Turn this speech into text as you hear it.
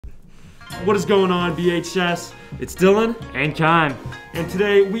What is going on, BHS? It's Dylan and Kime, and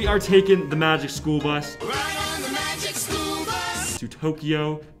today we are taking the Magic School Bus to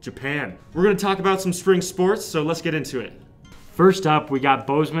Tokyo, Japan. We're going to talk about some spring sports, so let's get into it. First up, we got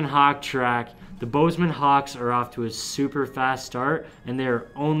Bozeman Hawk track. The Bozeman Hawks are off to a super fast start, and they're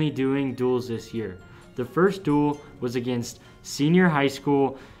only doing duels this year. The first duel was against senior high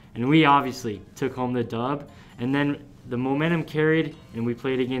school, and we obviously took home the dub. And then the momentum carried, and we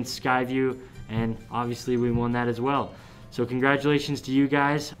played against Skyview, and obviously we won that as well. So congratulations to you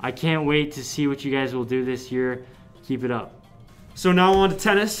guys. I can't wait to see what you guys will do this year. Keep it up. So now on to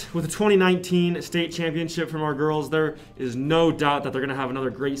tennis. With the 2019 state championship from our girls, there is no doubt that they're going to have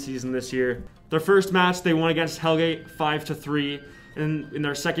another great season this year. Their first match, they won against Hellgate 5-3. And in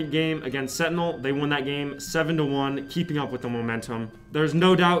their second game against Sentinel, they won that game 7-1, keeping up with the momentum. There's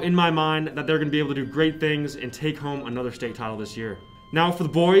no doubt in my mind that they're going to be able to do great things and take home another state title this year. Now for the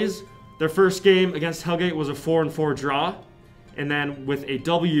boys, their first game against Hellgate was a 4-4 draw, and then with a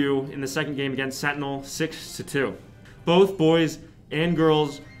W in the second game against Sentinel, 6-2. Both boys and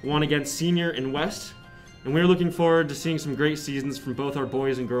girls won against Senior and West, and we're looking forward to seeing some great seasons from both our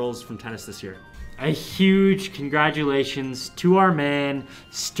boys and girls from tennis this year. A huge congratulations to our man,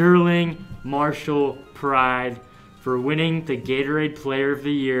 Sterling Marshall Pride, for winning the Gatorade Player of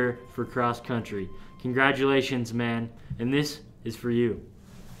the Year for cross country. Congratulations, man, and this is for you.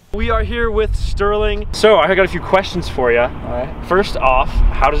 We are here with Sterling. So I got a few questions for you. All right. First off,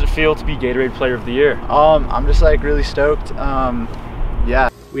 how does it feel to be Gatorade Player of the Year? I'm just like really stoked. Yeah.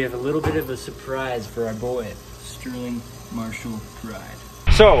 We have a little bit of a surprise for our boy, Sterling Marshall Pride.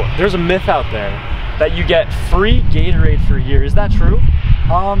 So there's a myth out there that you get free Gatorade for a year. Is that true?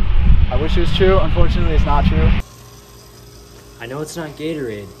 I wish it was true. Unfortunately, it's not true. I know it's not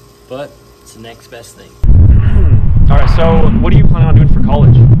Gatorade, but it's the next best thing. All right, so what are you planning on doing for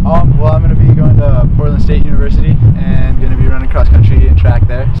college? Well, I'm going to be going to Portland State University and going to be running cross country and track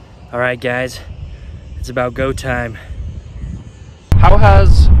there. All right, guys, it's about go time. How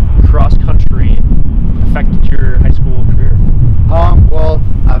has cross country affected your high school career? Well,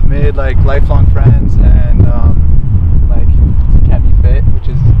 I've made like lifelong friends and like kept me fit, which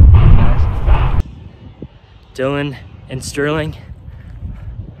is nice. Dylan and Sterling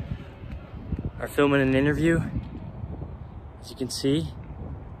are filming an interview. As you can see,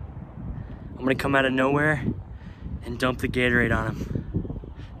 I'm gonna come out of nowhere and dump the Gatorade on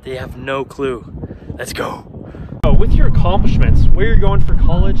them. They have no clue. Let's go. With your accomplishments, where you're going for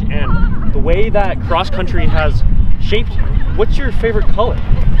college, and the way that cross country has shaped you, what's your favorite color?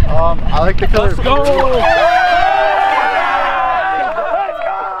 I like the color. Let's go!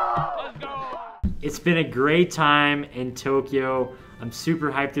 Let's go! It's been a great time in Tokyo. I'm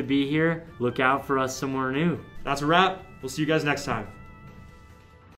super hyped to be here. Look out for us somewhere new. That's a wrap. We'll see you guys next time.